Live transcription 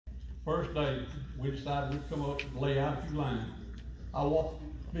first day, we decided we'd come up and lay out a few lines. I walked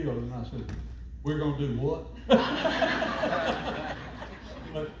the building and I said, we're going to do what?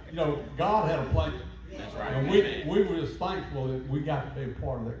 But, you know, God had a plan. That's right. And we were just thankful that we got to be a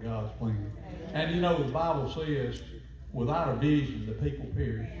part of that God's plan. And, you know, the Bible says, without a vision, the people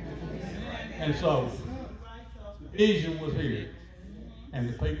perish. And so, the vision was here. And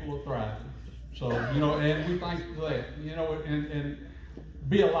the people are thriving. So, you know, and we thank you for that. You know, and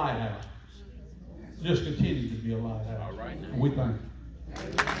be a lighthouse. Just continue to be a lighthouse. All right. And we thank you. I'm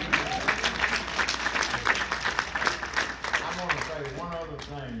going to say one other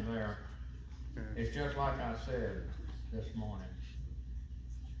thing there. It's just like I said this morning.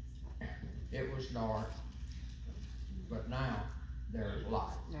 It was dark, but now there is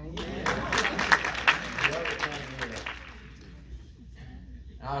light. The other thing is,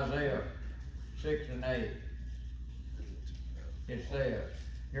 Isaiah 6 and 8, it says,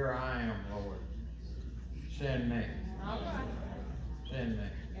 here I am, Lord, send me. Send me.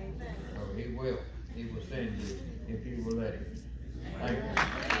 So he will send you if you will let him. Thank you.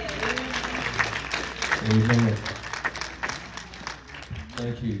 Amen.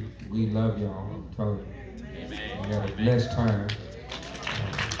 Thank you. We love y'all. I'm telling you. Amen. We had a blessed time.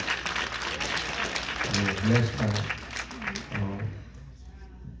 Blessed time.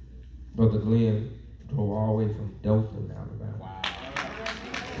 Brother Glenn drove all the way from Dothan, Alabama. Wow.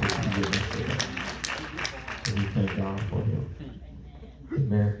 And we thank God for him.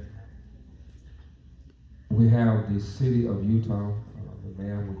 Amen. We have the city of Utah. The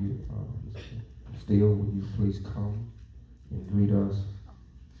man, will you, Steele, will you please come and greet us?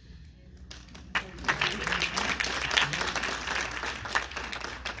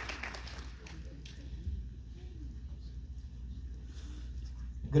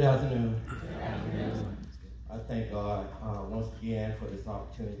 Good afternoon. I thank God once again for this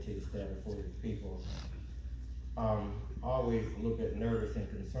opportunity to stand before these people. I always look at nervous and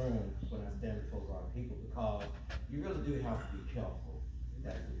concerned when I stand before God's people because you really do have to be careful.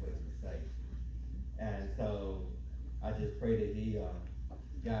 That's the way to say. And so I just pray that He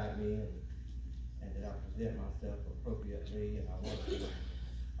guide me and that I present myself appropriately. And I want to,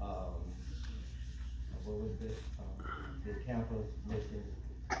 what was it? The campus mission.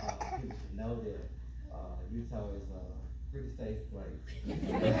 People to know that Utah is a pretty safe place.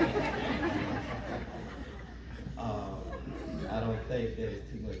 I don't think there's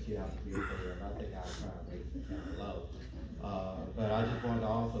too much you have to be there, and I think I'll try to make it kind of low. But I just wanted to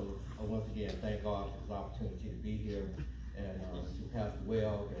also, once again, thank God for this opportunity to be here, and to Pastor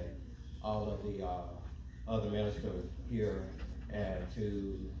Webb and all of the other ministers here, and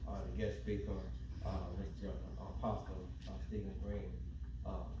to the guest speaker, Mr. Apostle Stephen Green.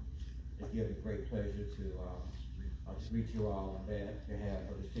 It's given me great pleasure to greet you all on behalf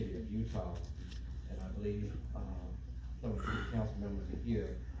of the city of Utah. And I believe some of the city council members are here.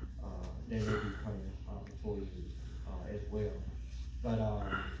 They may be coming before you as well. But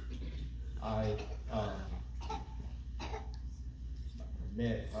I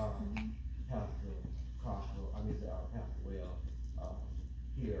met Pastor Webb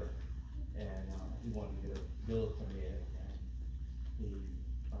here, and he wanted to get a bill permit.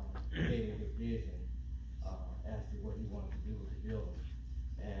 He gave me his vision as to what he wanted to do with the building.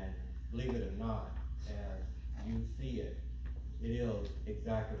 And believe it or not, as you see it, it is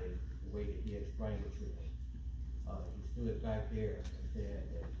exactly the way that he explained it to me. He stood back there and said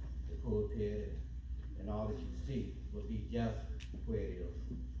that the pulpit and all that you see will be just where it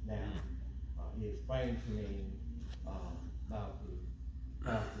is now. He explained to me about the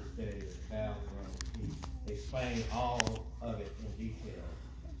pastor study, the bathroom. He explained all of it in detail.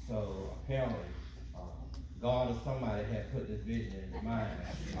 So apparently, God or somebody had put this vision in his mind.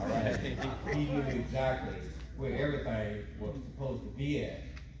 All right, he knew exactly where everything was supposed to be at.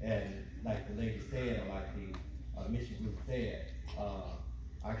 And like the lady said, or like the mission group said,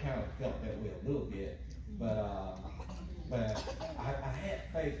 I kind of felt that way a little bit. But I had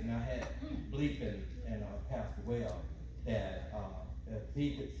faith and I had belief in Pastor Webb that if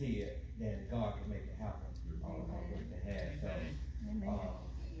he could see it, then God could make it happen on his behalf. So,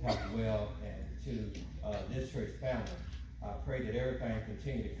 Pastor Webb and to this church family, I pray that everything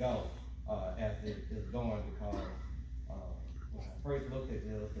continue to go as it is going, because when I first looked at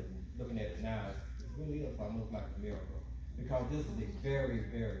this and looking at it now, it really is almost like a miracle, because this is a very,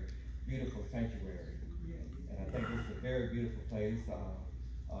 very beautiful sanctuary. And I think this is a very beautiful place to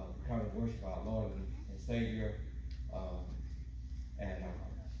come and worship our Lord and Savior. And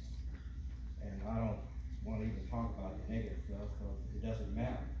I don't want to even talk about the negative stuff, because it doesn't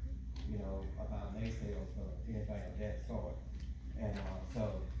matter, about naysayers or anything of that sort. And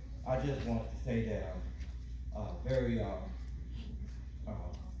so I I just want to say that I'm very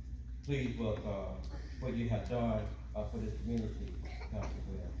pleased with what you have done for this community, Pastor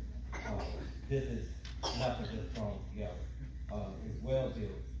Webb. This is nothing just thrown together. It's well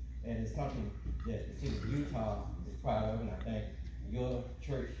built, and it's something that the city of Utah is proud of, and I think your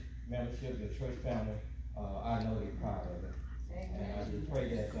church membership, your church family, I know they're proud of it. And I just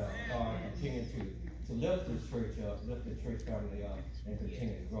pray that God continue to lift this church up, lift the church family up, and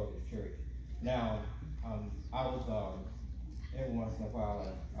continue to grow this church. Now, I was, every once in a while,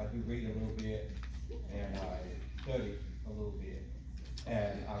 I do read a little bit, and I study a little bit.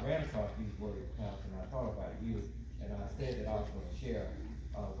 And I ran across these words, Pastor, and I thought about you, and I said that I was going to share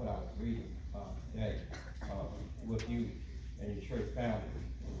what I was reading today with you and your church family.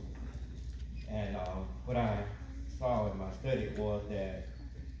 And what I saw in my study was that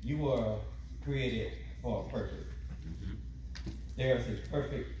you were created for a purpose. There's a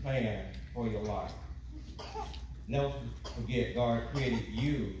perfect plan for your life. Never forget, God created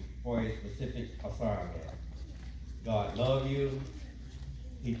you for a specific assignment. God loved you.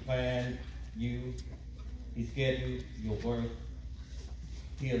 He planned you. He scheduled your birth.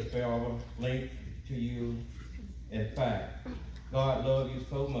 He has forever linked to you. In fact, God loved you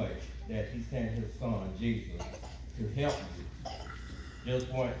so much that he sent his son, Jesus, to help you.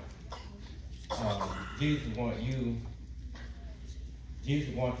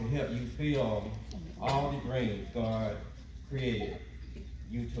 Jesus wants to help you feel all the dreams God created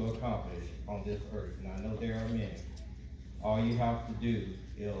you to accomplish on this earth. And I know there are many. All you have to do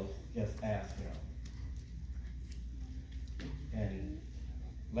is just ask him. And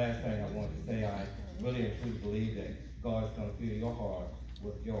last thing I want to say, I really and truly believe that God is going to fill your heart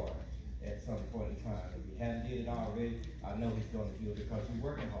with joy at some point in time. If you haven't did it already, I know he's going to do it because you're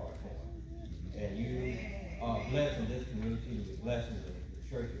working hard for him. And you are blessing this community, you're blessing the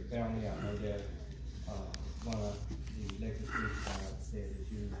church, your family. I know that one of the lecture speakers said that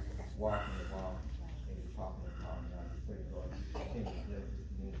you walking the walk and you're talking the talk. And I just pray God you continue to bless this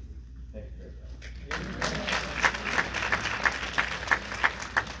community. Thank you very much.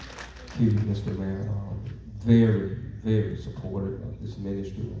 Thank you, Mr. Mayor. Very, very supportive of this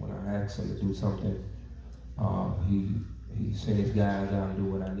ministry. When I asked him to do something, he sent his guys out and do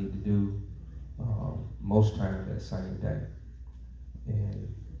what I need to do. Most times that same day.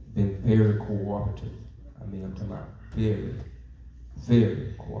 And been very cooperative. I mean, I'm talking about very,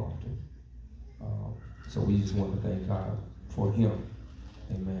 very cooperative. So we just want to thank God for him.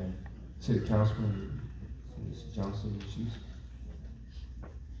 Amen. City Councilman, Ms. Johnson, she's.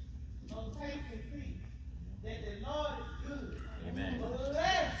 So taste and see that the Lord is good. Amen.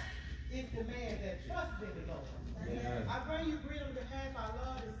 Blessed is the man that trusts in the Lord. Amen. I bring you greeting on behalf of our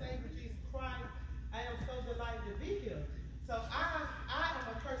Lord and Savior Jesus Christ. I am so delighted to be here. So I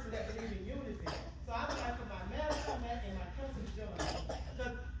am a person that believes in unity. So I would like for my mayor to come back and my cousin to join me.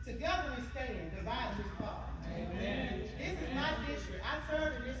 Because together we stand, divided we fall. Amen. This is my district. I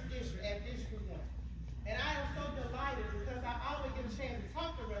serve in this district at District 1. And I am so delighted because I always get a chance to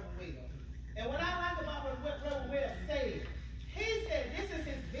talk to Reverend Webb. And what I like about what Reverend Webb said, he said this is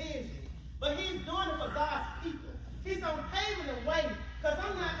his vision, but he's doing it for God's people. He's on paving the way, because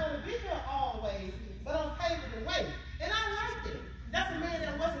I'm not going to be here always, but I'm paving the way. And I liked it. That's a man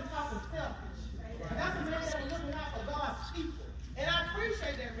that wasn't talking selfish. That's a man that was looking out for God's people. And I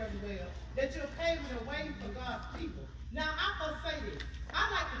appreciate that, Reverend Webb, that you're paving the way for God's people. Now, I must say this. I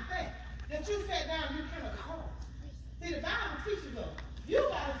like the fact that you sat down and you kind of called. See, the Bible teaches us, you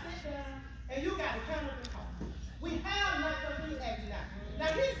got to sit down and you got to count up the cost. We have not because we act not. Now,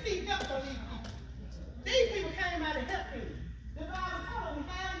 he seeked up for these people. These people came out to help him. The Bible told him, we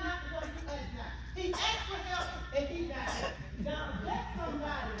have not because we act not. He asked for help and he got help. Now, that's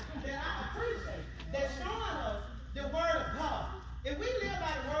somebody that I appreciate that's showing us the word of God. If we live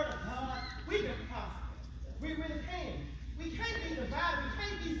by the word of God, we can prosper. We really can. We can't be divided. We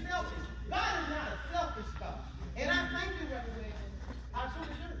can't be selfish. God is not a selfish God. And I thank you, Reverend Webb. I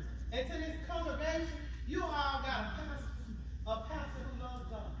truly do. And to this congregation, you all got a pastor who loves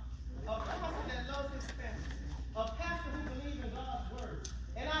God, a pastor that loves his family, a pastor who believes in God's word.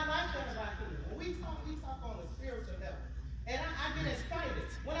 And I like that about him. When we talk on a spiritual level. And I get excited.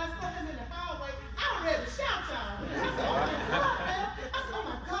 When I saw him in the hallway, I was ready to shout, y'all. I said, oh my God, man. I said, oh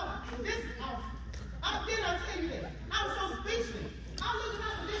my God, this is awesome. Didn't I tell you that? I was so speechless. I was looking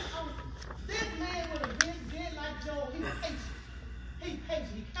out for this. This man would have been dead like Job. He was patient. He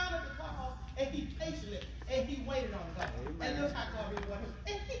patient. He counted the call and he patiently and he waited on God. And look how God really wanted him.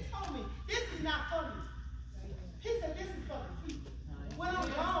 And he told me, this is not for me. He said, this is for the people. When I'm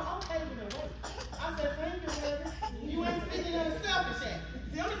gone, I'm paving the way. I said, thank you, Reverend. You ain't speaking of the selfish act.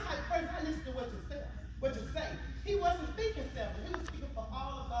 The only type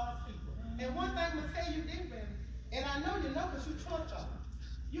because you trust God.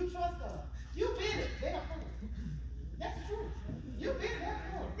 You trust God. You been it. They are proof. That's the truth. You been it. That's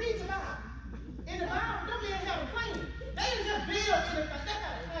proof. Read the Bible. In the Bible, them men have a plan. They didn't just build anything. They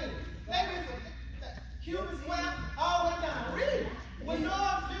had a plan. They went from Cuban swell all the way down. Read it. When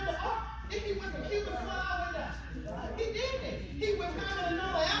Noah built the ark, he went from Cuban swell all the way down. He did that. He went down to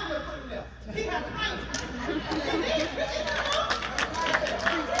Noah and put him there. He had a plan. He did.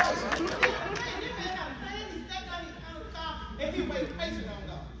 And he waited patient on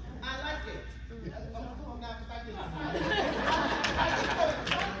God. I like that.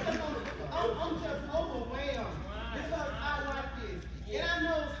 I'm just overwhelmed because I like this. And I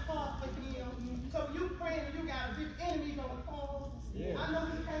know it's hard for him. So you praying and you got a big enemy on the phone. Yeah. I know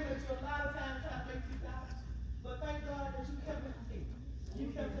he came at you a lot of times trying to make you doubt. But thank God that you kept the faith.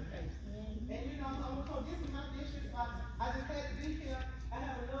 You kept the faith. And you know, I'm going to call this is my district. I just had to be here. I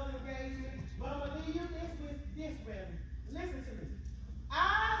have another engagement. But I'm going to leave you with this, Reverend. Listen to me. I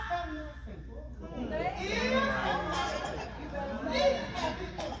have not seen.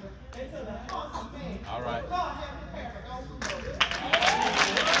 Until the heart of man. All right. God has prepared for those who know it.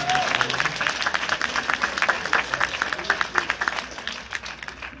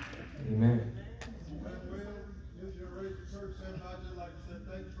 Amen. Well, this generation church, I'd just like to say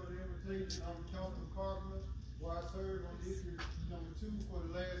thank you for the invitation. I'm Councilman Carpenter, where I served on District number 2 for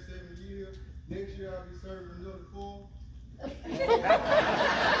the last 7 years. Next year I'll be serving another 4. Thank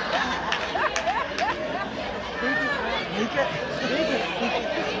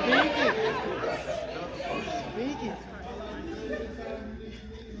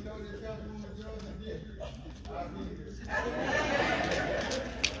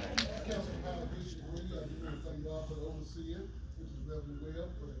God for the overseer, which is Reverend Webb,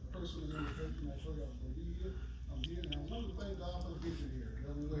 for the personal invitation. I told you I was going to be here. I'm here now. I want to thank God for the vision here,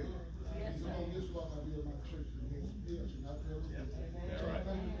 Reverend Webb. He's on this rock I build my church in the next year, not ever. So I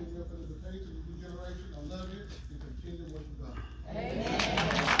thank you for the invitation to the new generation. I love you and continue to work with God.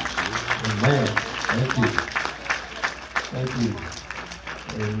 Amen. Thank you. Thank you.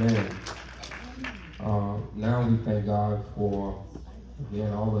 Amen. Now we thank God for,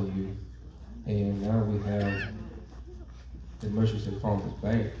 again, all of you. And now we have the Merchants and Farmers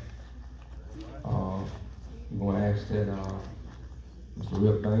Bank. We're going to ask that Mr.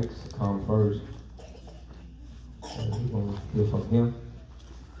 Rick Banks come first. And we're going to hear from him.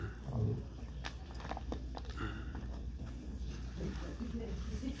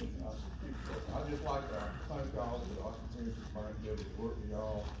 I'd just like to thank y'all for the opportunity to find together to work with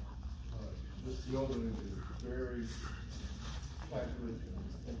y'all. This building is very Catholic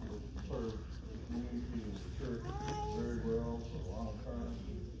and will serve the community and the church very well for the long term.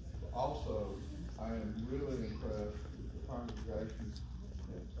 But also, I am really impressed with the congregation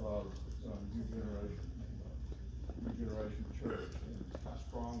of New Generation Church and how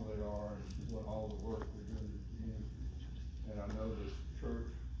strong they are and what all the work they're doing in the community. And I know this church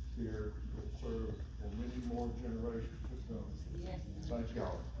here will serve for many more generations to come. Yes. Thank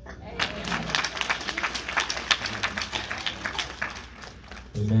y'all.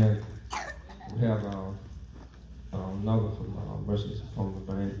 Amen. We have another from Merchants from the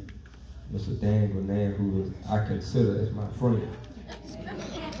Bank, Mr. Dan Grenade, who is, I consider as my friend.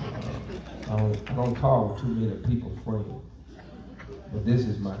 I don't call too many people friends, but this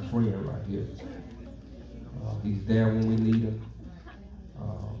is my friend right here. He's there when we need him.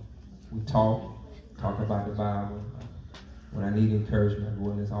 We talk about the Bible. When I need encouragement, I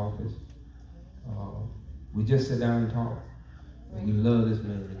go in his office. We just sit down and talk. And we love this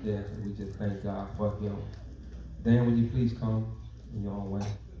man to death, and we just thank God for him. Dan, will you please come in your own way?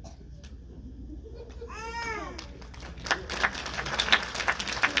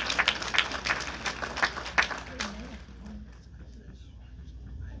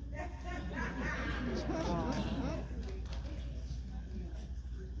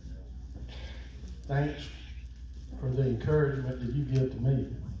 Thanks for the encouragement that you give to me.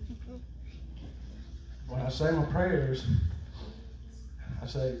 When I say my prayers, I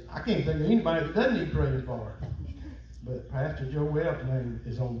say, I can't think of anybody that doesn't need praying for. But Pastor Joe Webb's name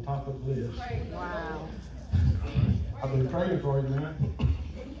is on the top of the list. Wow. I've been praying for you, man.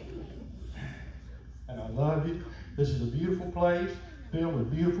 And I love you. This is a beautiful place filled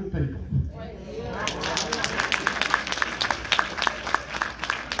with beautiful people.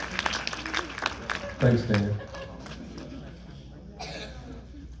 Thanks, Dan.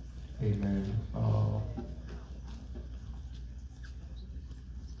 Amen.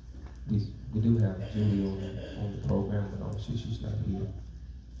 We do have Julie on the program, but she's not here.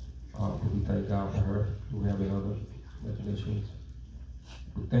 But we thank God for her. Do we have any other recognitions?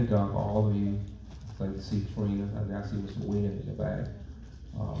 We thank God for all of you. Glad to see Farina. I see Mr. Wynn in the back.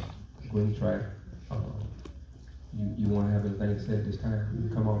 Green Track. You want to have anything to say at this time?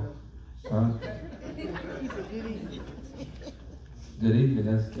 Come on. Huh? Good evening.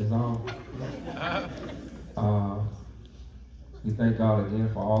 That's all. We thank God again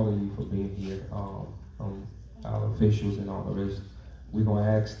for all of you for being here. Our officials and all the rest. We're gonna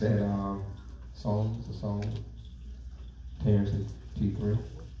ask that song, Terrence and T3.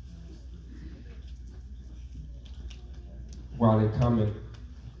 While they're coming,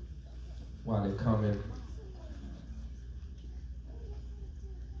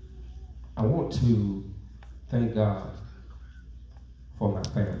 I want to thank God for my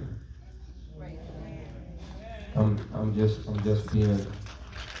family. I'm just being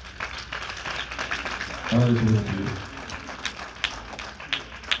honest with you.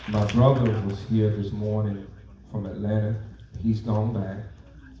 My brother was here this morning from Atlanta. He's gone back.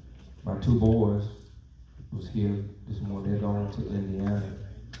 My two boys was here this morning. They're going to Indiana.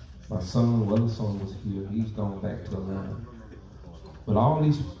 My son, other son, was here. He's gone back to Atlanta. But all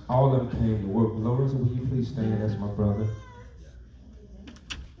of them came to work. Lorenzo, will you please stand? That's my brother.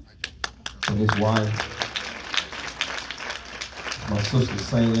 And his wife. My sister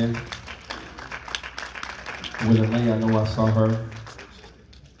singing. Willie May, I know I saw her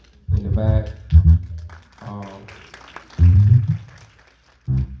in the back.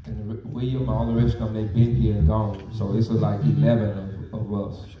 And William, all the rest of them, they've been here and gone. So it's like 11 of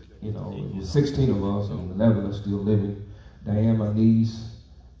us. You know, it was 16 of us, and 11 are still living. Diane, my niece.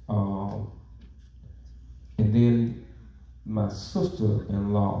 And then my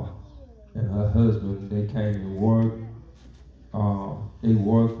sister-in-law and her husband, they came and worked. They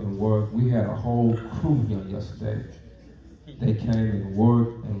worked and worked. We had a whole crew here yesterday. They came and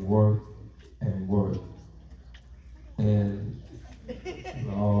worked and worked and worked. And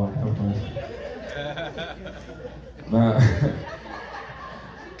Lord have mercy.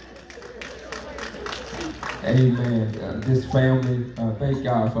 Amen. This family, thank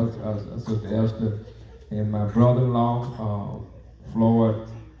God for Sister Esther and my brother-in-law, Floyd.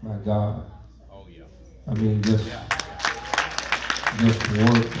 My God. Oh yeah. I mean, just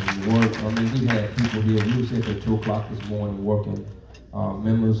work and work. I mean, we had people here. We was here till 2 o'clock this morning working.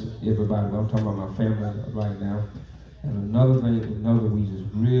 Members, everybody. I'm talking about my family right now. And another we just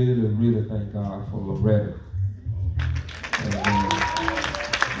really thank God for Loretta.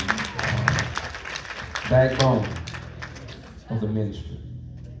 Backbone of the ministry.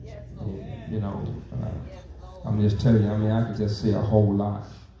 And, you know, I'm just telling you, I mean, I could just say a whole lot.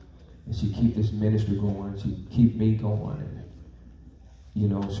 And she keep this ministry going. She keep me going. And, you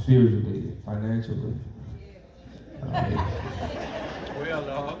know, spiritually, financially. Well,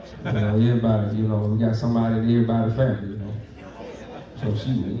 dog. You know, everybody, you know, we got somebody in everybody's family, you know. So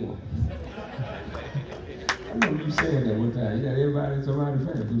she won. I remember you saying that one time. You got everybody in somebody's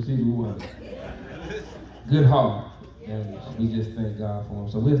family, so she won. Good heart. And we just thank God for them.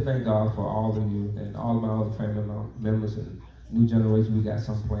 So we just thank God for all of you and all of my other family members and new generation. We got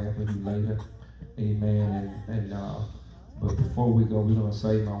some planned for you later. Amen. But before we go, we're going to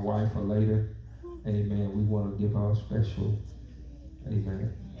save my wife for later. Amen. We want to give her a special.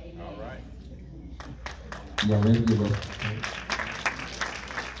 Amen. All right. Y'all ready to give us?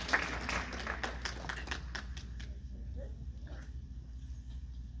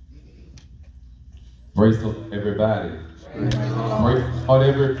 Praise the Lord, everybody. Praise the Lord,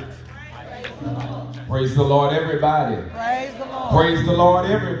 everybody. Praise the Lord, everybody. Praise the Lord,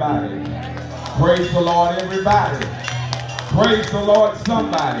 everybody. Praise the Lord, everybody. Praise the Lord,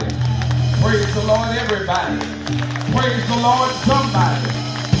 somebody. Praise the Lord, everybody. Praise the Lord, somebody.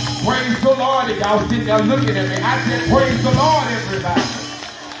 Praise the Lord. And y'all sitting there looking at me. I said, praise the Lord, everybody.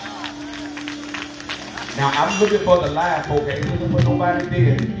 Now, I'm looking for the live folk. I ain't looking for nobody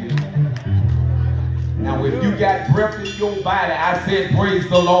dead in here. Now, if you got breath in your body, I said, praise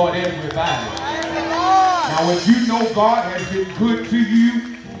the Lord, everybody. Now, if you know God has been good to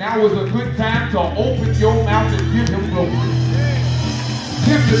you, now is a good time to open your mouth and give him glory.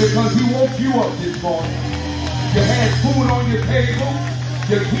 Simply because he woke you up this morning. You had food on your table.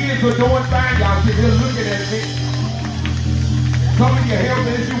 Your kids are doing fine. Y'all sitting here looking at me. Some of you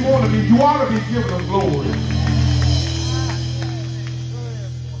healthy as you want to be. You ought to be giving them glory.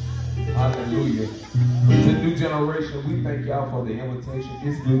 Hallelujah. It's a new generation. We thank y'all for the invitation.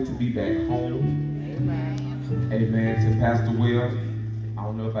 It's good to be back home. Amen. To Pastor Webb. I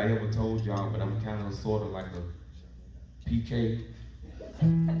don't know if I ever told y'all, but I'm kind of sort of like a PK.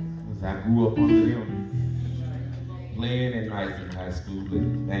 Because I grew up under them. Playing at night in high school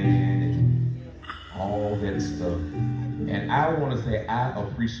and band and all that stuff. And I want to say I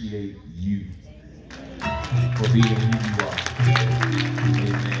appreciate you. for being who you are.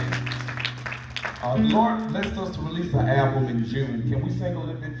 Amen. Lord blessed us to release an album in June. Can we sing a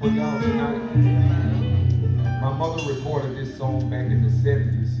little bit for y'all tonight? My mother recorded this song back in the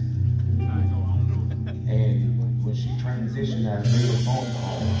 70s. And when she transitioned, I made a phone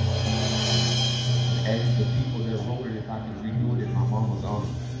call and asked the people that wrote it if I could redo it in my mama's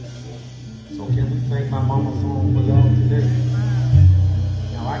honor. So can we sing my mama's song for y'all today?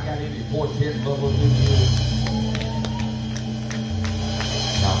 Now I got any quartet lovers in here.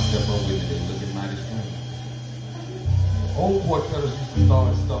 Y'all step up with it and look at mighty strong. Old quartetters used to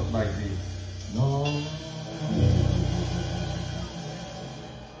start stuff like this. Lord,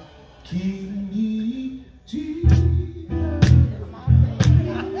 keep me, Jesus.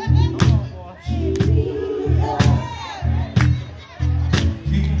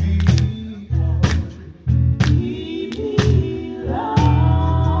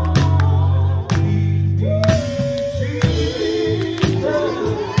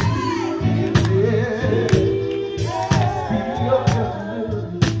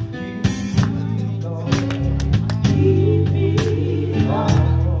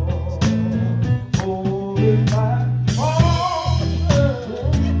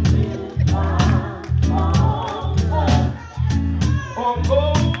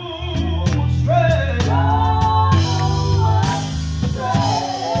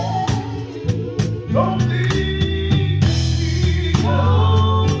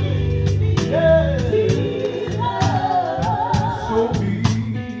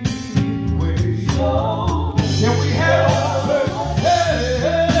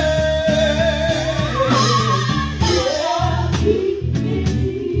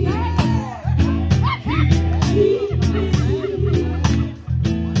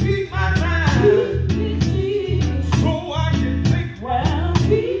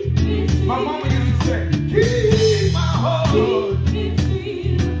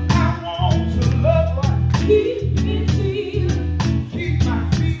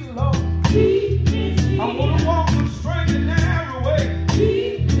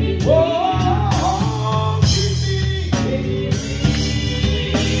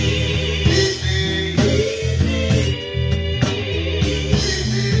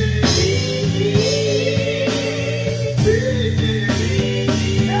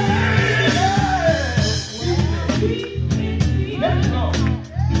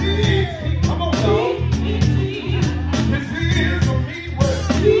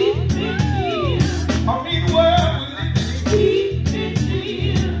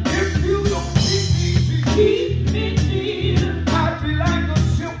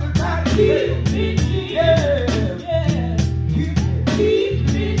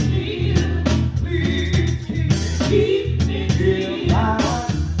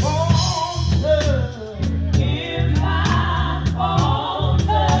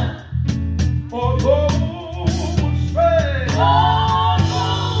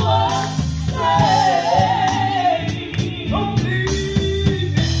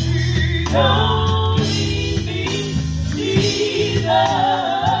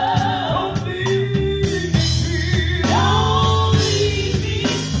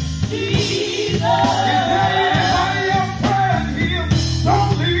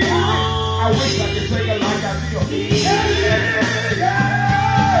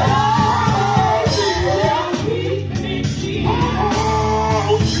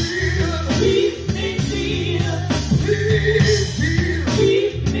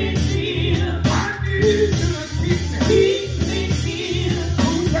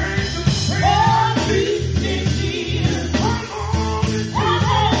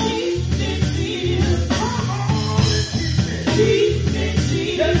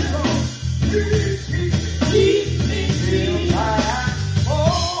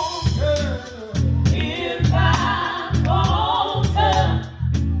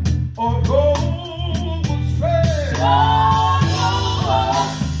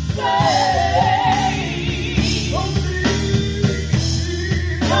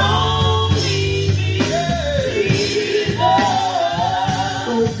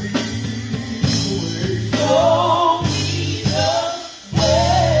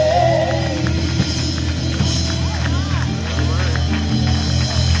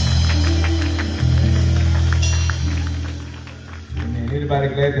 Anybody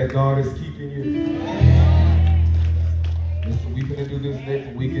glad that God is keeping you? Listen, we're going to do this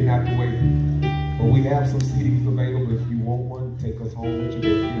next week and have to wait. But we have some CDs available. If you want one, take us home with you.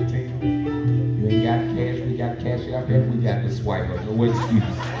 Get 15. You ain't got cash, we got cash out there. We got the swiper. No excuse.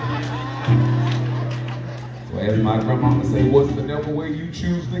 So As my grandmama say, whatsoever way you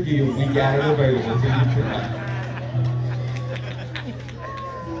choose to give, we got it available to you tonight.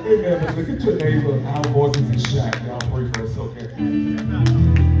 Amen. But look at your neighbor. Our voices is shy. Y'all pray for us, okay?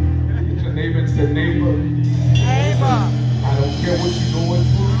 Look at your neighbor and say, neighbor. Neighbor. I don't care what you're going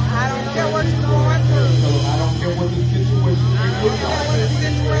through. I don't care what you're going through. Tell them I don't care what the situation may look like.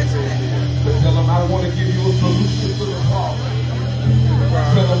 But tell them I want to give you a solution to the problem.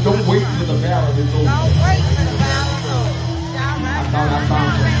 Tell them don't wait till the battle is over. Don't wait till the battle is over. I thought I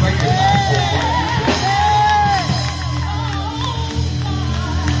found some thinking about folks.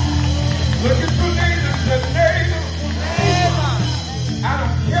 Look at your neighbor and say, neighbor. I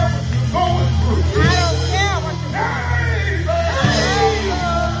don't care what you're going through. I don't care what you're going through.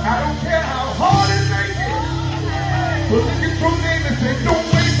 I don't care how hard it may get. But look at your neighbor and say, don't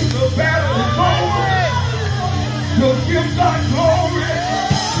wait till the battle is over. To give God glory.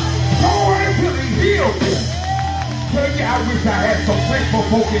 Don't wait till He heals you. Tell you, I wish I had some thankful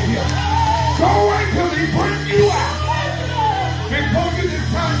folk in here. Don't wait till He brings you out. Before you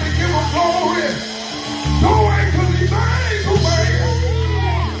decide to give Him glory. Don't wait till He binds you, man.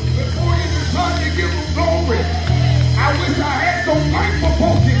 Before you decide to give Him glory. I wish I had some thankful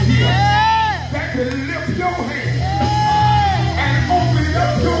folk in here that can lift your hand and open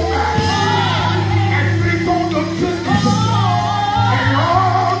up your mouth and think on the goodness and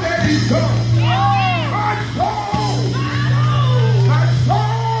all that He's done. My soul, my soul.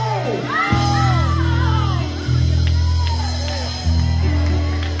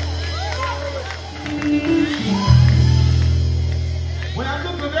 When I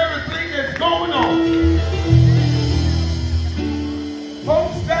look at everything that's going on,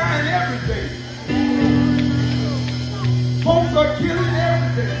 folks dying every day. Folks are killing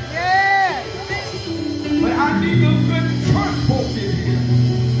every day. Yeah. But I need a good church folk in here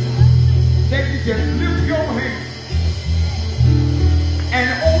that you can lift your hand and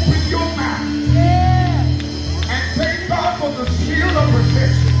open your mouth and thank God for the shield of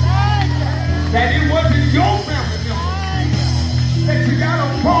protection. That it wasn't your family member that you got a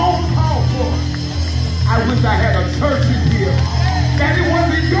phone call for. I wish I had a church in here. That it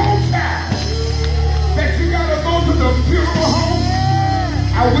wasn't your child that you got to go to the funeral home.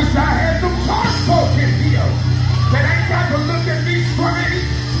 I wish I had some church folk in here that ain't got to look at me strange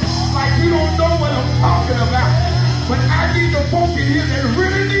like you don't know what I'm talking about. But I need the folk in here that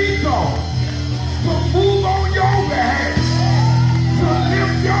really need God to move on your behalf, to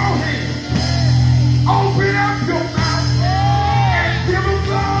lift your hand. Open up your mouth and give Him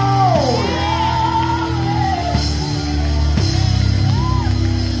glory.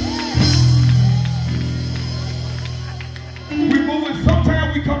 We moving.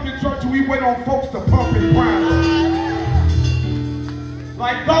 Sometimes we come to church and we wait on folks to pump and grind us.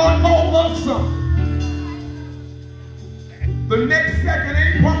 Like God owes us something. The next second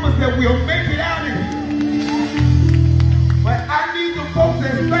ain't promised that we'll make it out of here. But I need the folks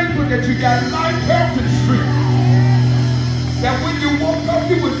that's thankful that you got life, health, and strength. That when you woke up,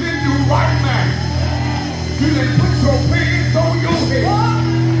 you was in your right mind. You didn't put your pants on your head.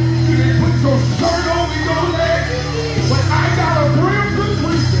 You didn't put your shirt over your leg. But I got a real good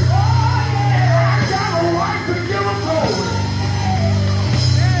reason. And I got a right to give Him glory.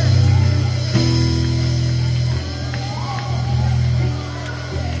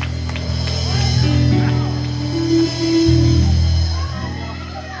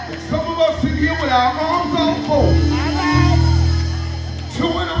 Some of us sit here with our arms on fold,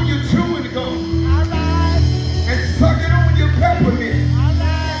 chewing on your chewing gum, and sucking on your peppermint,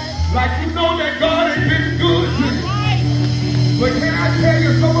 like you know that God ain't been good to you. But can I tell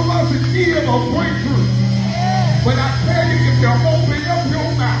you, some of us is need of a breakthrough. But I tell you, if you open up your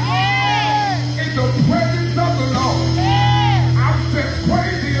mouth in the presence of the Lord, I'm just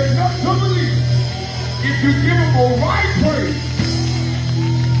crazy enough to believe if you give Him a right praise.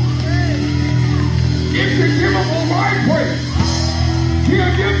 If you give Him a right praise,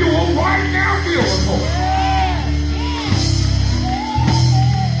 He'll give you a right now miracle.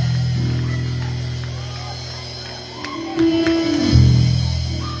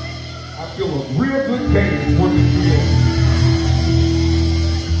 I feel a real good day is working for you.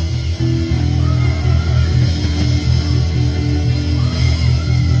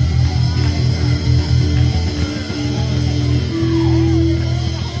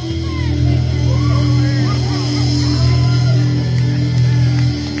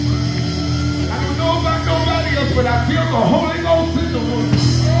 But I feel the Holy Ghost in the room.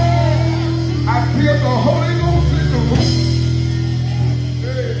 I feel the Holy Ghost in the room.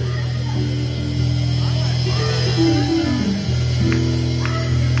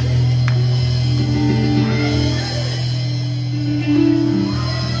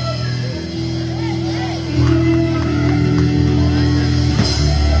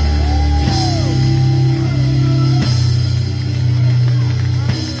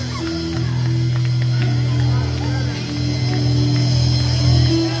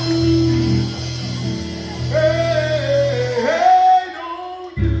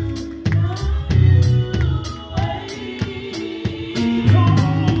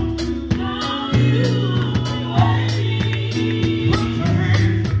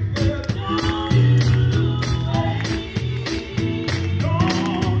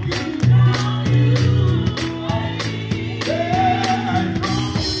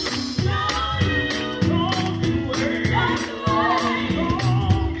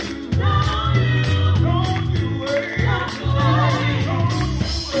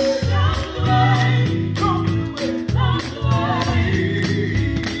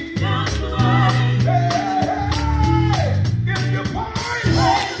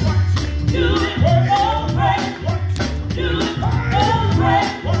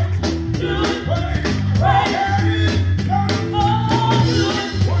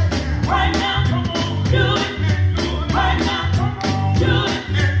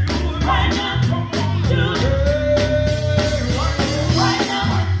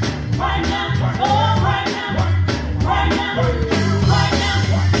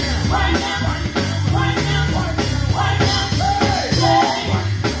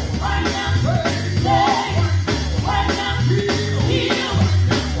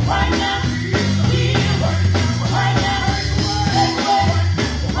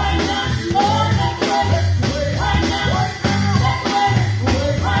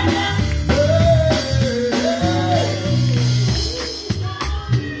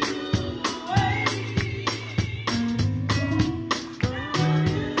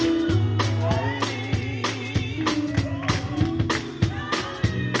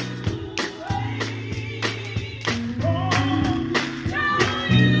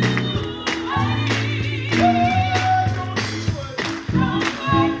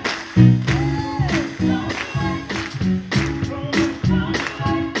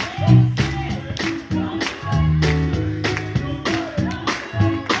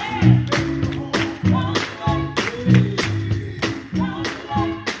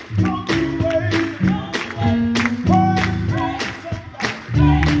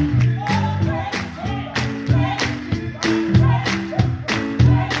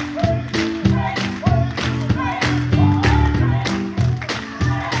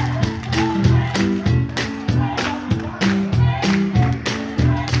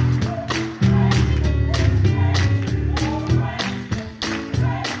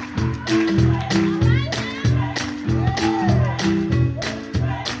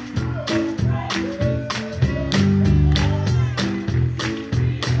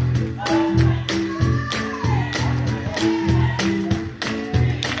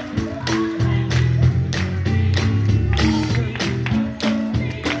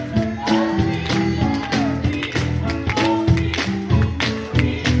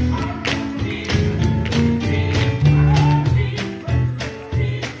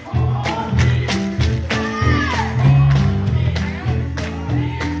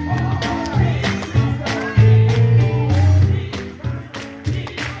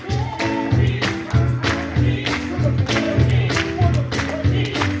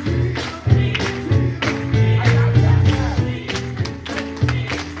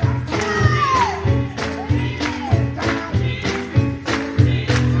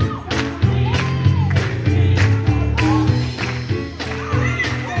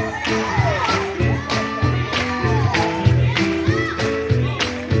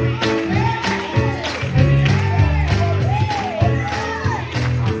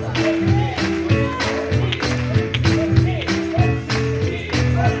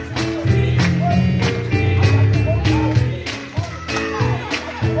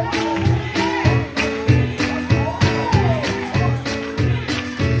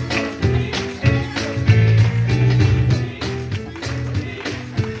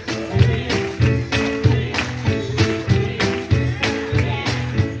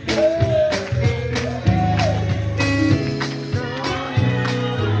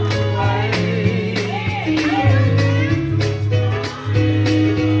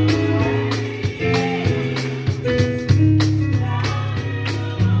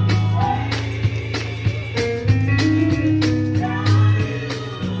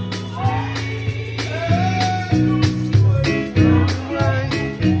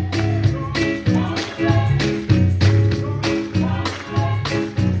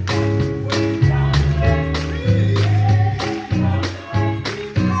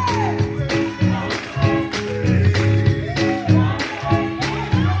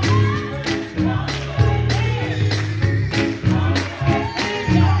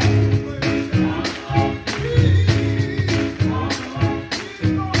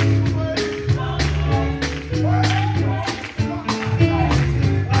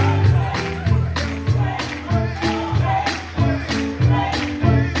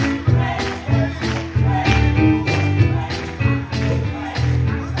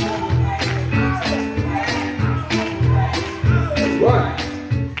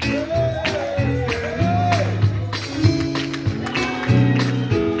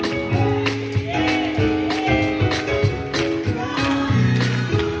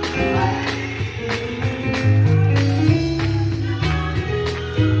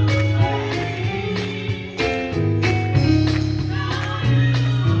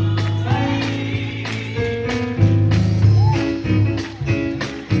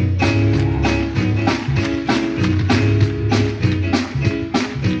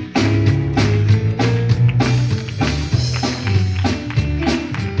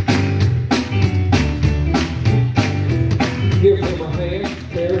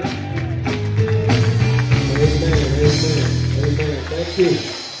 you.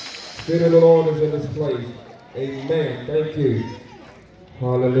 Spirit of the Lord is in this place. Amen. Thank you.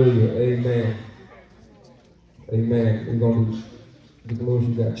 Hallelujah. Amen. Amen. We're going to do the Lord.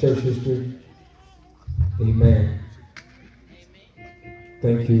 You got church history. Amen.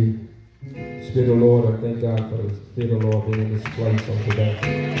 Thank you. Spirit of the Lord, I thank God for the Spirit of the Lord being in this place on today.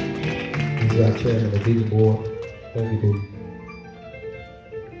 He's our chairman of the deacon board. Thank you, Deacon.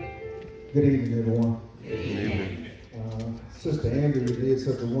 Good evening, everyone. Good evening. Sister Andrea did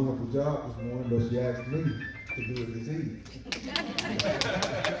such a wonderful job this morning, but she asked me to do it this evening.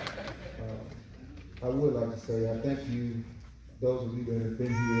 I would like to say I thank you, those of you that have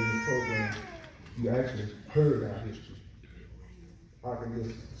been here in the program. You actually heard our history. I can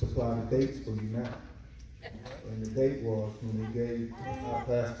just supply the dates for you now. And the date was when we gave our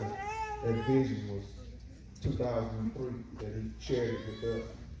pastor that vision was 2003, that he shared it with us.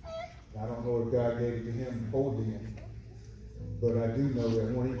 I don't know if God gave it to him before then, but I do know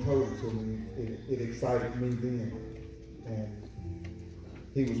that when he told it to me, it excited me then. And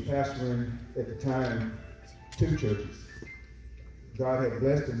he was pastoring at the time 2 churches. God had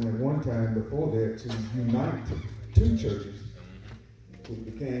blessed him at one time before that to unite 2 churches, which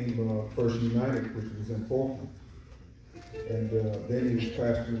became First United, which was in Portland. And then he was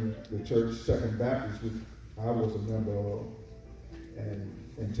pastoring the church Second Baptist, which I was a member of. And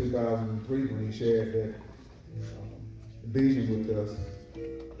in 2003, when he shared that vision with us,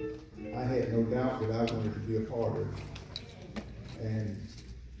 I had no doubt that I wanted to be a part of it. And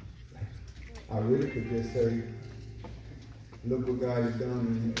I really could just say, look what God has done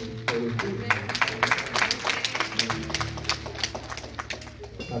in his vision.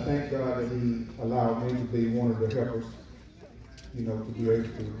 I thank God that he allowed me to be one of the helpers, you know, to be able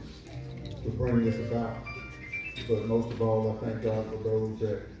to bring this about. But most of all, I thank God for those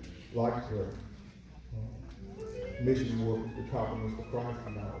that like the mission work with the Compliments of Christ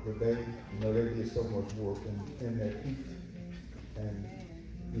now. But they, you know, they did so much work in that piece. And,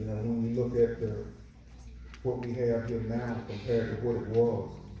 you know, when you look at what we have here now compared to what it was,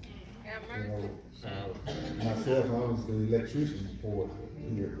 you know, myself, I was the electrician for it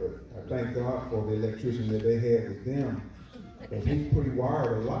here, but I thank God for the electrician that they had with them, because he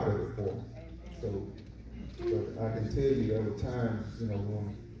pre-wired a lot of it for me. So, but I can tell you there were times,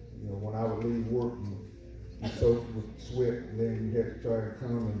 when I would leave work and soaked with sweat, and then you had to try to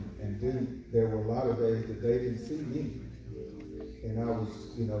come and do. There were a lot of days that they didn't see me, and I was,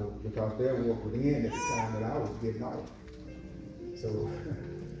 because their work would end at the time that I was getting off. So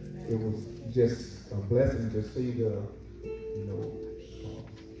it was just a blessing to see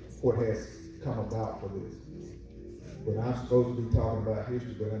what has come about for this. But I'm supposed to be talking about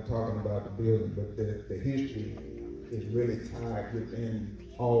history, but I'm talking about the building. But the history is really tied within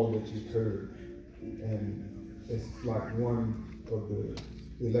all that you've heard. And it's like one of the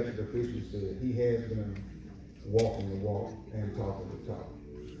elected officials said, he has been walking the walk and talking the talk.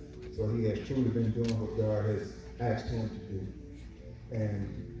 So he has truly been doing what God has asked him to do. And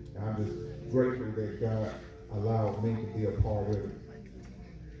I'm just grateful that God allowed me to be a part of it.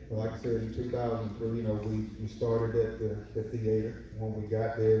 Like I said, in 2003, we started at the theater. When we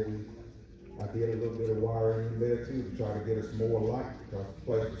got there, I did a little bit of wiring in there too to try to get us more light because the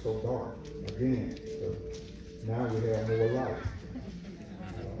place was so dark again. So now we have more light.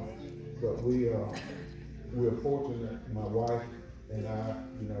 But we're fortunate, my wife and I,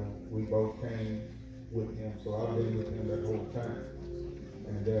 we both came with him. So I've been with him that whole time.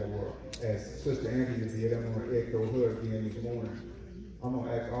 And there were, as Sister Andrea did, I'm going to echo her again this morning. I'm going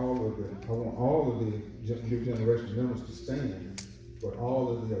to ask I want all of the new generation members to stand, but all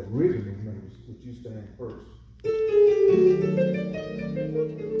of the original members, would you stand first?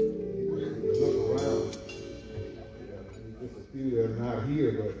 Look around. Just a few that are not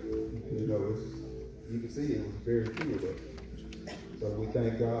here, but, you can see it was very few of us. So we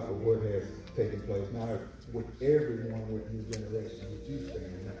thank God for what has taken place. Now, with everyone with new generation, would you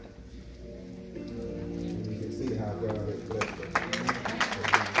stand now? And you can see how God has blessed us.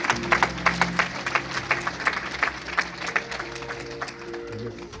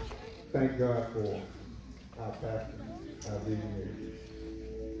 Thank God for our pastor, our visionary.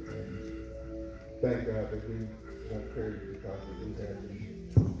 And thank God that we won't carry because we have these.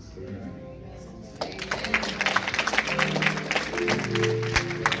 Amen.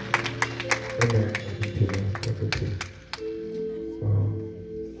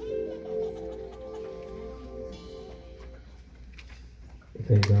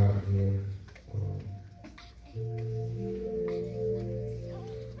 Thank God again.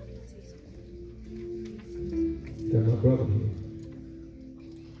 Got my brother here.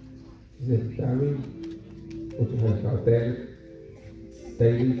 Is it Tyree? What's your name called? Thaddeus?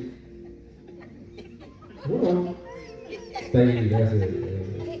 Staley. Whoa. Staley, that's it.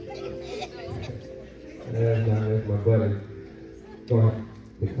 That's my buddy. Go ahead.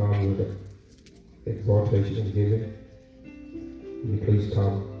 We come with the exhortation and giving. Will you please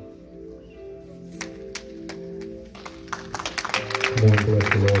come? Come on, bless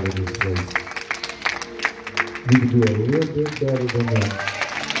the Lord in this place. We can do a little bit better than that.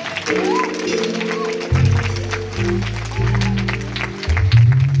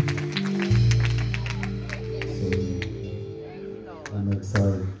 I'm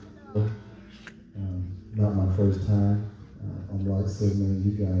excited. Not my first time. I'm like so many of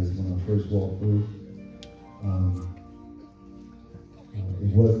you guys when I first walked through.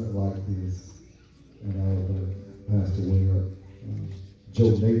 It wasn't like this. And I passed away up.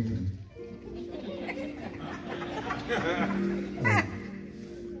 Joe Nathan.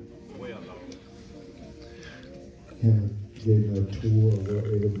 Him gave me a tour of what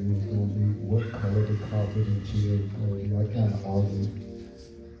everything was going to be, what color the carpet and chairs was going to be. I kind of argued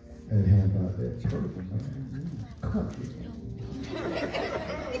at him about that purple, man. Country.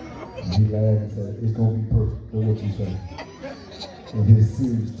 And he laughed and said, it's going to be perfect. That's what you say. And his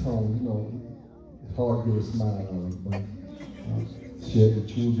serious tone, you know, it's hard to get a smile out of it, but she had the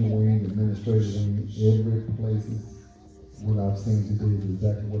children wing, the administrative wing, every place is what I've seen today is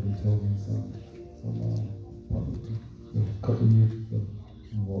exactly what he told me probably a couple of years ago.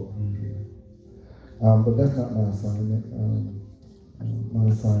 Walked through here. But that's not my assignment. My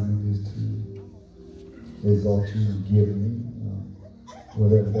assignment is to exalt you and give me,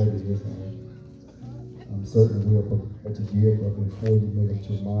 whatever that is. I'm certainly will prepare to give, but before you make up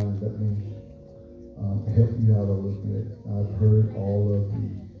your mind, let me help you out a little bit. I've heard all of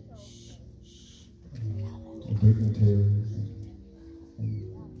the dignitaries. And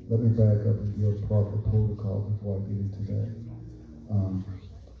let me back up and give proper protocol before I get into that.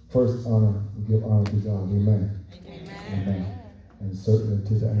 First, we give honor to God. Amen. Amen. And certainly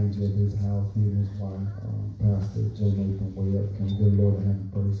to the angel of his house, he and his wife, Pastor Joe Nathan Webb. Can we give the Lord a hand of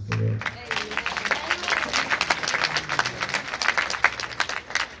praise for that?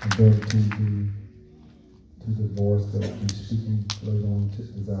 And then to the voice that will be speaking later on this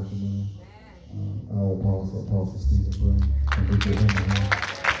afternoon, our Apostle Stephen Green. Can we give him a hand?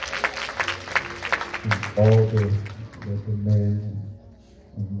 And all the men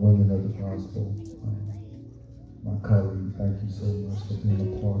and women of the gospel. My colleague, thank you so much for being a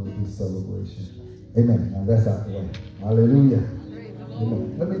part of this celebration. Amen. Now that's out the way. Hallelujah.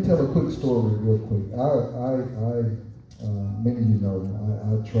 Amen. Let me tell a quick story real quick. Many of you know,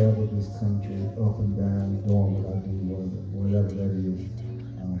 I travel this country up and down doing what I do, whatever that is.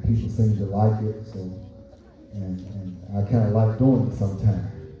 People seem to like it, so, and I kind of like doing it sometimes.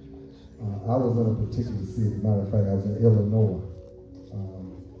 I was in a particular city. Matter of fact, I was in Illinois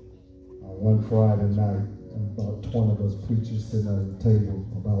one Friday night. About 20 of us preachers sitting at the table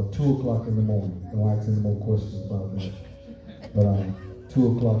about 2 o'clock in the morning. Don't ask any more questions about that. But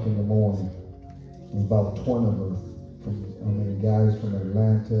 2 o'clock in the morning, about 20 of us, guys from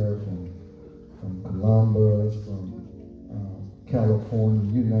Atlanta, from Columbus, from California,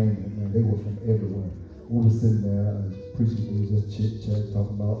 you name it, man, they were from everywhere. We were sitting there as preachers, we were just chit-chat,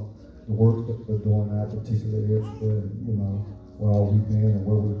 talking about the work that we're doing in our particular area, and, you know, where all we've been and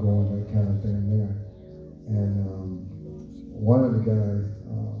where we're going, that kind of thing there. And one of the guys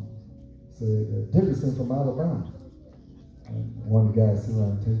said, Dickerson from Alabama. And one of the guys sitting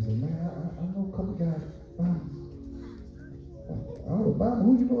around the table said, man, I know a couple guys from Alabama.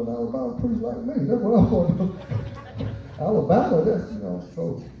 Who you know in Alabama? Pretty like me. That's what I want to know. Alabama, that's, you know.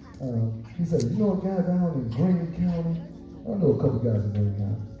 So he said, you know a guy down in Greene County? I know a couple guys in Greene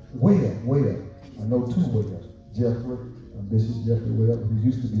County. Webb. I know 2 Webb. Bishop Jeffrey Webb, who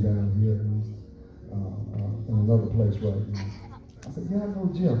used to be down here. In another place right now. I said, yeah, I know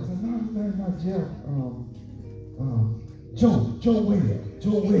Jeff. I said, no, man, not Jeff. Joe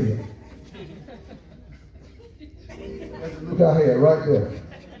Webb. Look out here, right there. I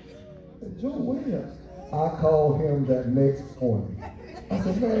said, Joe Webb. I called him that next morning. I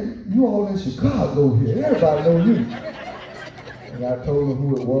said, man, you all in Chicago here. Everybody know you. And I told him who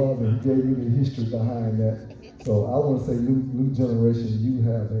it was, and he gave me the history behind that. So I want to say, new generation, you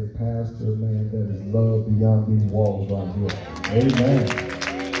have a pastor, man, that is loved beyond these walls right here. Amen.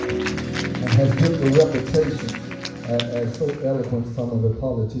 And has built a reputation, as so eloquent some of the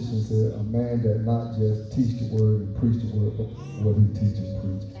politicians said, a man that not just teach the word and preach the word, but what he teaches and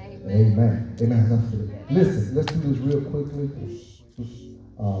preaches. Amen. Amen. Listen, let's do this real quickly.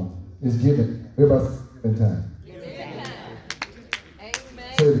 It's giving. Everybody say giving time.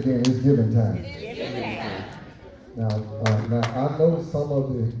 Say it again, it's giving time. Now I know some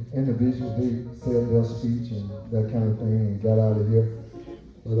of the individuals, they said their speech and that kind of thing and got out of here.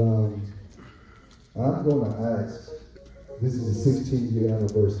 But I'm going to ask, this is the 16th-year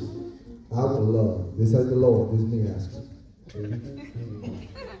anniversary. I would love, this ain't the Lord, this is me asking.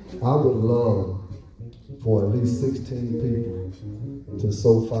 I would love for at least 16 people to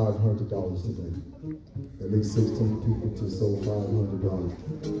sow $500 today. At least 16 people to sow $500.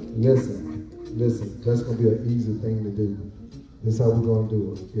 Listen, that's going to be an easy thing to do. This is how we're going to do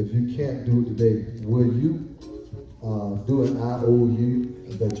it. If you can't do it today, will you do an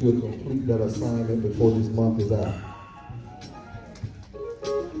IOU that you'll complete that assignment before this month is out?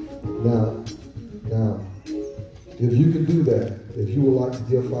 Now, if you can do that, if you would like to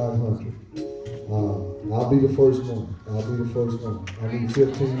give 500, I'll be the first one. I need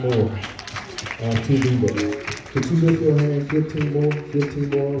 15 more to do that. Could you lift your hand? 15 more.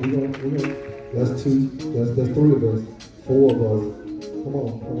 We're gonna. That's two. That's 3 of us. 4 of us. Come on.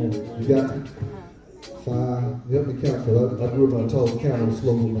 You got it. 5. Help me count, because I grew up on told count on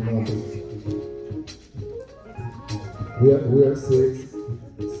slow with my numbers. We're at 6.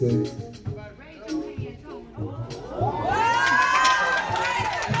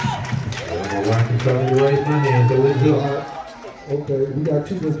 I can try to raise my hand, so let's go. Okay, we got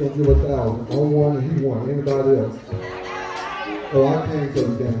 2 that's gonna give 1,000. I won and he won. Anybody else? Oh, I came for the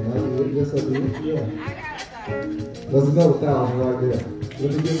game. Yes, I did. Yeah. There's another 1,000 right there.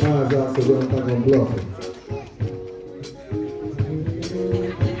 Let me get mine out so we don't think I'm bluffing.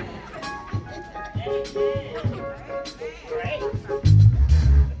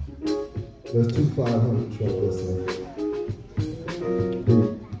 There's 2 500 right there.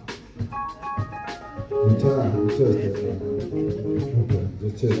 You tired? You touched that, right? Okay,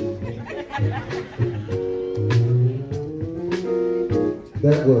 just check it.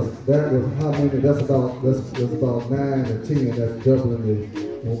 That was how many? That's about 9 or 10. That's doubling it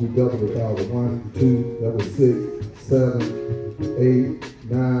when we double the 1,000. 1, 2. That was 6, 7,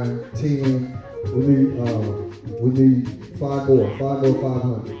 8, 9, 10. We need 5 more. 5 more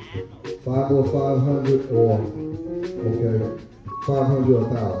 500. 5 more 500 or okay, 500 or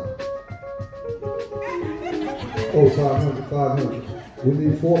 1,000. Oh, 500. We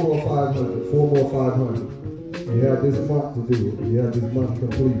need 4 more 500. 4 more 500. You have this month to do it. You have this month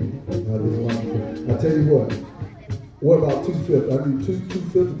completed. I tell you what about 250? I need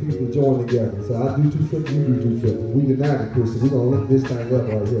 250 people to join together. So I do 250, you do 250. We united, Christian. We're going to lift this thing up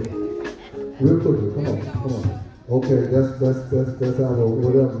right here. Real quickly, come on. Okay, that's our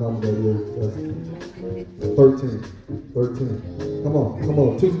whatever number that is. That's 13. Come on.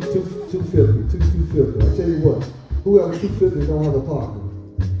 250. 250. I tell you what, whoever 250 don't have a partner.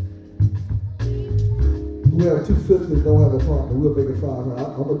 We have 250 that don't have a partner. We'll make it 500.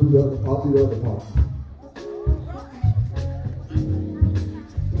 I'm gonna do the other. I'll do the other part.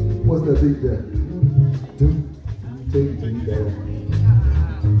 What's that beat there? Take that.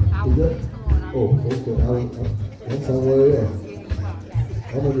 Is that? Oh, okay. I'm somewhere else.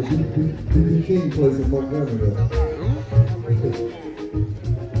 I'm at the B.B. King place in Montgomery there.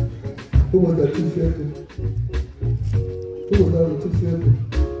 Who was that 250? Who was that other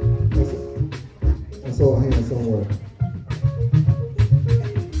 250? I saw a hand somewhere.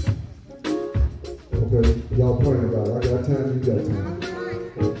 Okay, y'all praying about it. I got time, you got time.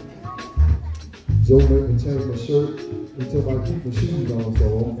 Joe made me change my shirt until I keep my shoes on, so I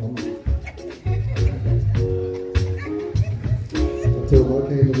told him I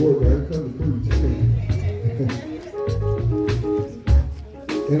came to work, I ain't come to preach.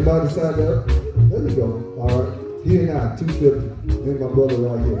 Anybody signed up? There you go. All right, he and I, 250. Me and my brother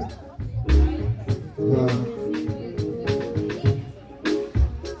right here. We're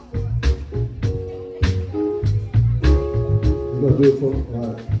gonna do it for all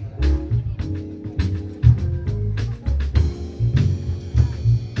right.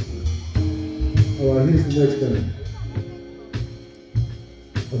 All right, here's the next thing.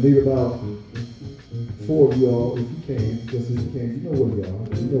 I need about 4 of y'all, if you can, just as you can. You know where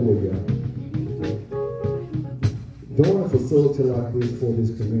you are. Doing a facility like this for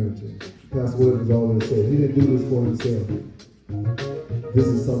this community. Pastor Webb has always said he didn't do this for himself. This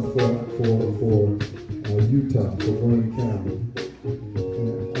is something for Utah, for Greene County.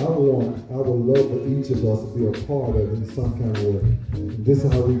 And I would love for each of us to be a part of it in some kind of way. And this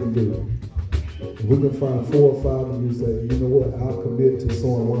is how we can do it. If we can find 4 or 5 of you say, you know what, I'll commit to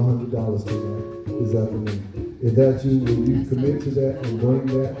sowing $100 tonight, this afternoon. If that's you, will you commit to that and bring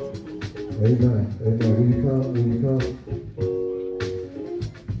that? Amen. Will you come? Will you come?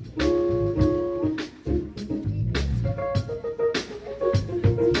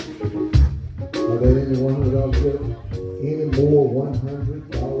 Are there any $100 yet?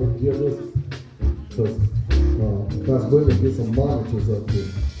 us up here.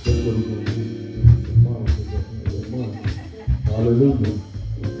 That's what he's going to do. That money. Hallelujah.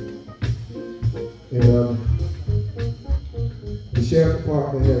 And the sheriff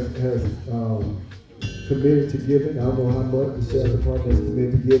department has committed to giving. I don't know how much the sheriff department has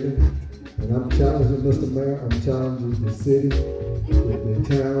committed to giving. And I'm challenging Mr. Mayor, I'm challenging the city, the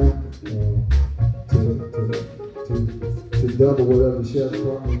town, to double whatever the sheriff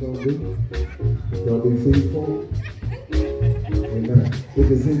department is going to do. They'll be faithful. Amen.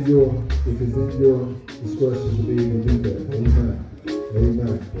 If it's in your discretion to be able to do that. Amen.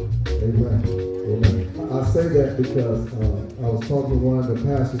 Amen. Amen. Amen. I say that because I was talking to one of the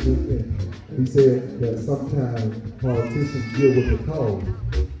pastors, and he said that sometimes politicians deal with the cause.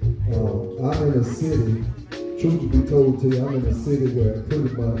 I'm in a city, truth to be told to you, I'm in a city where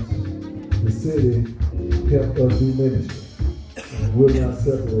pretty much the city helped us do ministry. We're not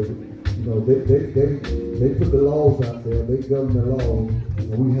separated. You know, they put the laws out there, they govern the laws,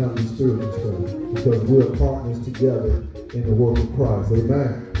 and we have the spiritual stuff because we're partners together in the work of Christ.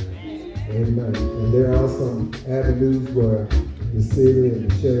 Amen. Amen. And there are some avenues where the city and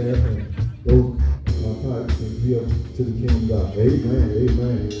the sheriff and those types can give to the kingdom of God. Amen.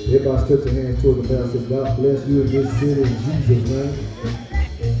 Amen. Everybody stretch your hands toward the man and say, God bless you in this city in Jesus' name.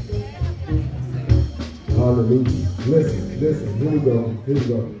 Hallelujah. Listen, here we go.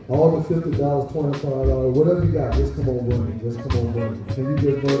 All the $50, $25, whatever you got, just come on running. Just come on running. Can you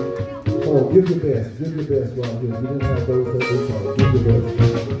just run? Oh, give your best. Give your best right here. You didn't have those that they call. Give your best.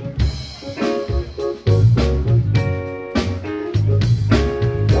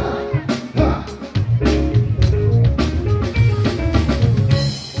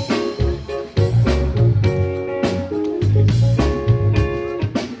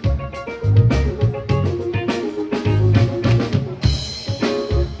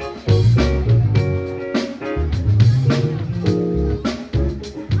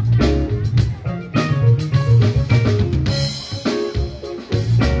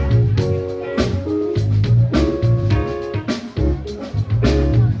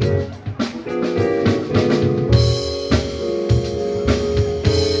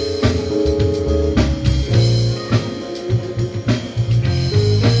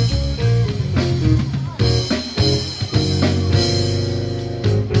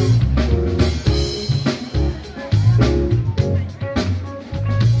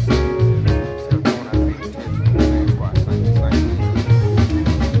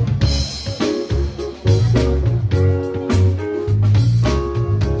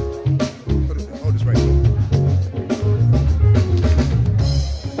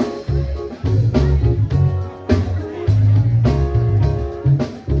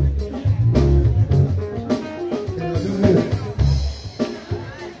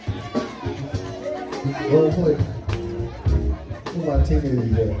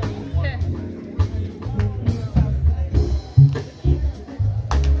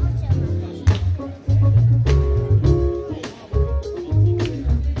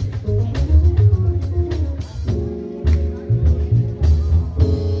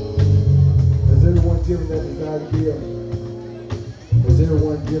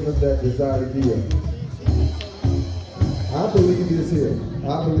 Desire to give. I believe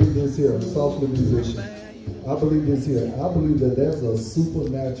this here. Softly musician. I believe this here. I believe that there's a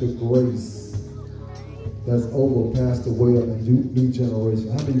supernatural grace that's over Pastor Webb and new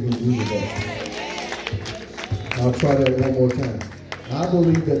generation. How many of you believe that? I'll try that one more time. I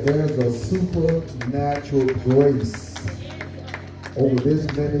believe that there's a supernatural grace over this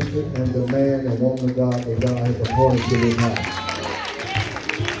ministry and the man and woman of God that God has appointed to this house.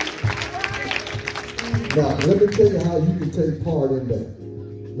 Now, let me tell you how you can take part in that.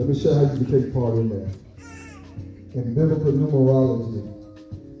 Let me show you how you can take part in that. In biblical numerology,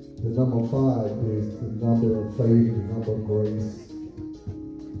 the number 5 is the number of favor, the number of grace.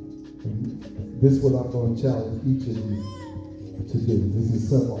 And this is what I'm going to challenge each of you to do. This is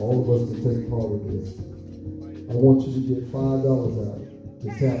simple. All of us can take part in this. I want you to get $5 out to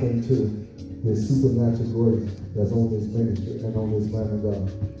tap into this supernatural grace that's on this ministry and on this man of God.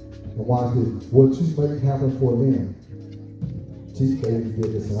 And watch this. What you make happen for them, teach baby to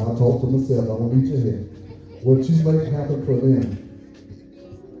get this. And I'll talk to myself. I won't beat your head. What you make happen for them,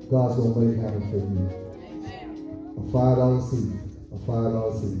 God's going to make happen for you. A $5 seed. A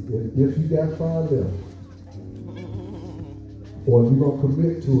 $5 seed. If you got 5 left, or if you're going to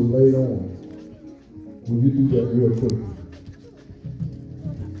commit to it later on, will you do that real quick?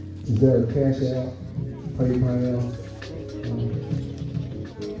 Is there a cash out? PayPal?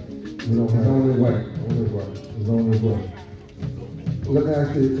 You don't have on his way. On his way. It's on his way. Let me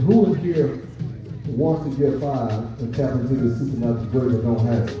ask you, who is here wants to get 5 and tap into the supernatural word that don't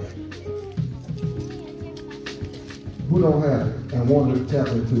have it? Who don't have it and want to tap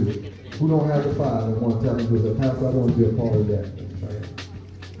into it? Who don't have the 5 and want to tap into it? Pastor, I want to be a part of that.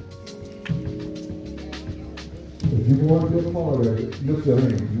 If you want to be a part of it, lift your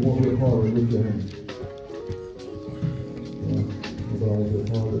hand. If you want to be a part of it, lift your hand. Everybody be a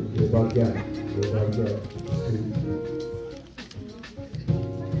part of it. Everybody got it. Everybody got it.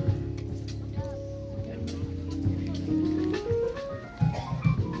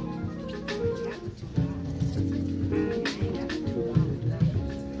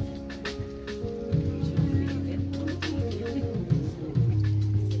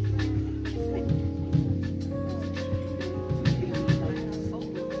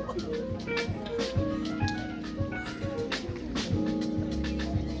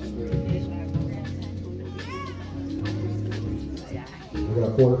 We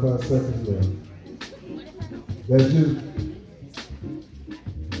got 45 seconds left. That's you.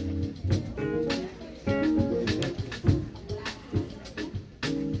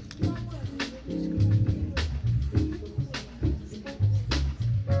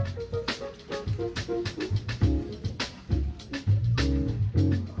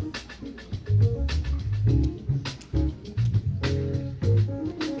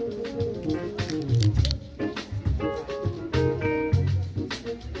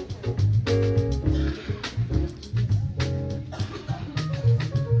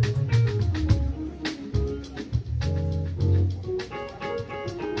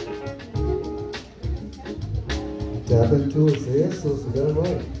 Tap into it, say it, sister, that's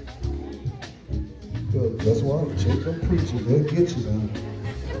right. Good, that's why check them preachers, they'll get you down.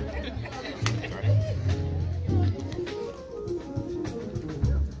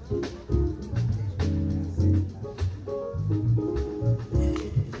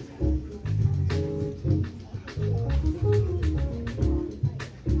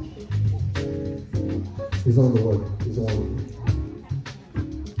 It's on the way, it's on the way.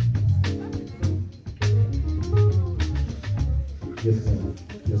 Yes, ma'am.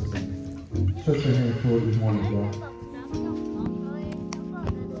 Yes, ma'am. Stretch your hand forward this morning, y'all.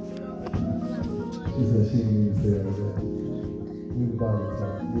 She said she didn't even say all that. We the Bible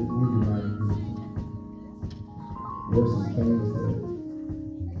talk. We united unity. There's some things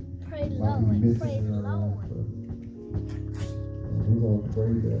that might be missing in our life, but we're going to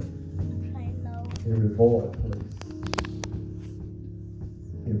pray that every void place,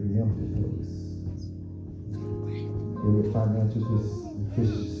 every empty place, every financial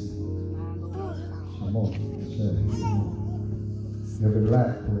deficiency, every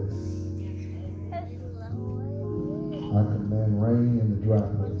lack place, I command rain in the dry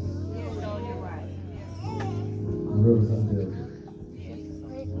place, rivers and deserts.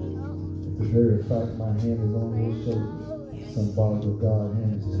 At the very fact my hand is on your shoulder, symbolic of God's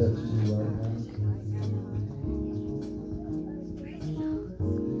hand is touching you right now.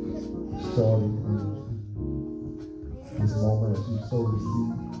 Starting this moment as you sow the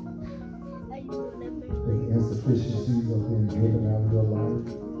seed, the insufficiencies are being driven out of your life.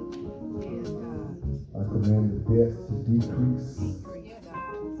 I command the debts to decrease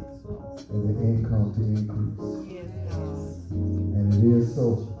and the income to increase. And it is so.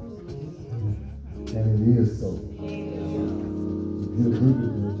 And it is so. If you agree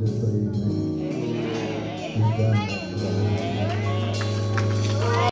with me, just say amen. He's done that.